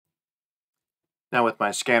Now with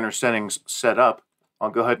my scanner settings set up, I'll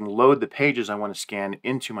go ahead and load the pages I want to scan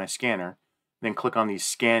into my scanner, then click on the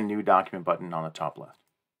Scan New Document button on the top left.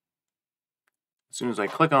 As soon as I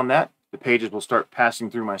click on that, the pages will start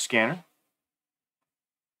passing through my scanner.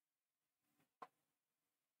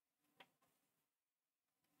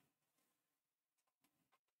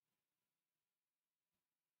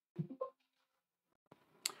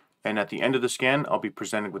 And at the end of the scan, I'll be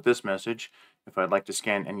presented with this message if I'd like to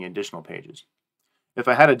scan any additional pages. If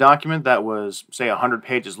I had a document that was, say, 100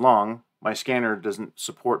 pages long, my scanner doesn't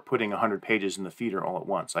support putting 100 pages in the feeder all at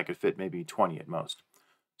once. I could fit maybe 20 at most.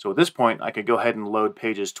 So at this point, I could go ahead and load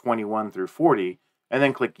pages 21 through 40 and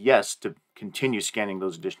then click Yes to continue scanning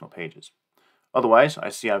those additional pages. Otherwise, I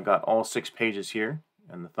see I've got all 6 pages here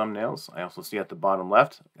in the thumbnails. I also see at the bottom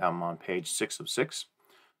left, I'm on page 6 of 6.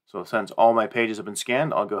 So since all my pages have been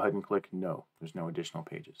scanned, I'll go ahead and click No. There's no additional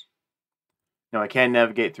pages. Now I can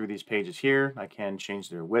navigate through these pages here. I can change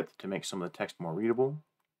their width to make some of the text more readable.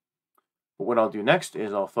 But what I'll do next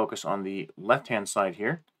is I'll focus on the left-hand side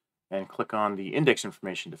here and click on the index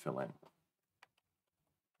information to fill in.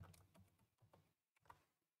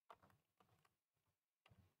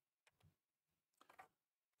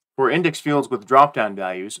 For index fields with drop-down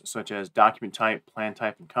values, such as document type, plan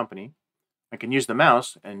type, and company, I can use the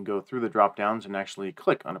mouse and go through the drop-downs and actually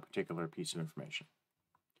click on a particular piece of information.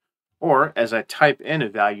 Or, as I type in a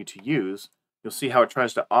value to use, you'll see how it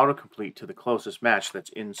tries to autocomplete to the closest match that's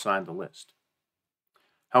inside the list.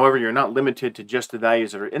 However, you're not limited to just the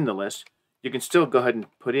values that are in the list. You can still go ahead and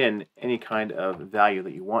put in any kind of value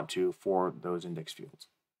that you want to for those index fields.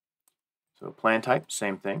 So plan type,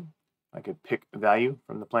 same thing. I could pick a value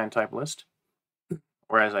from the plan type list,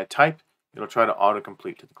 or as I type, it'll try to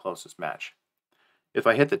autocomplete to the closest match. If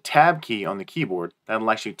I hit the Tab key on the keyboard, that'll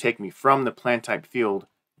actually take me from the plan type field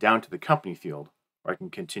down to the company field, where I can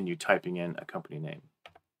continue typing in a company name.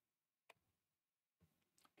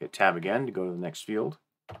 Hit Tab again to go to the next field.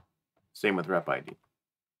 Same with rep ID.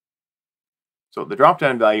 So the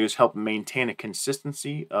drop-down values help maintain a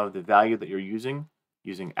consistency of the value that you're using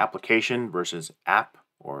application versus app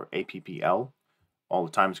or APPL. All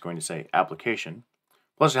the time it's going to say application.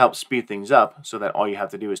 Plus it helps speed things up so that all you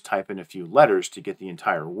have to do is type in a few letters to get the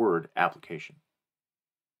entire word application.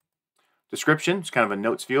 Description is kind of a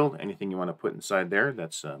notes field. Anything you want to put inside there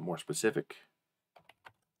that's more specific.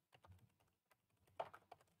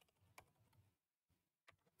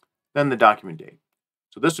 Then the document date.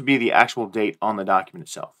 So this would be the actual date on the document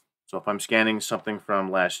itself. So if I'm scanning something from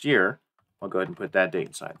last year, I'll go ahead and put that date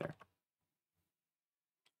inside there.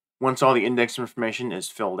 Once all the index information is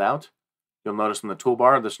filled out, you'll notice in the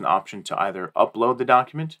toolbar there's an option to either upload the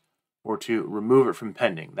document or to remove it from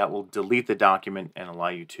pending. That will delete the document and allow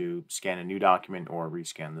you to scan a new document or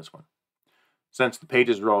rescan this one. Since the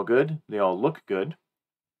pages are all good, they all look good,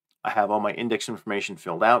 I have all my index information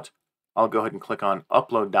filled out. I'll go ahead and click on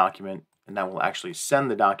Upload Document, and that will actually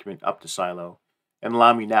send the document up to Silo and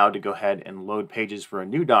allow me now to go ahead and load pages for a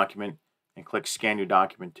new document and click Scan New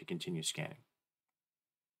Document to continue scanning.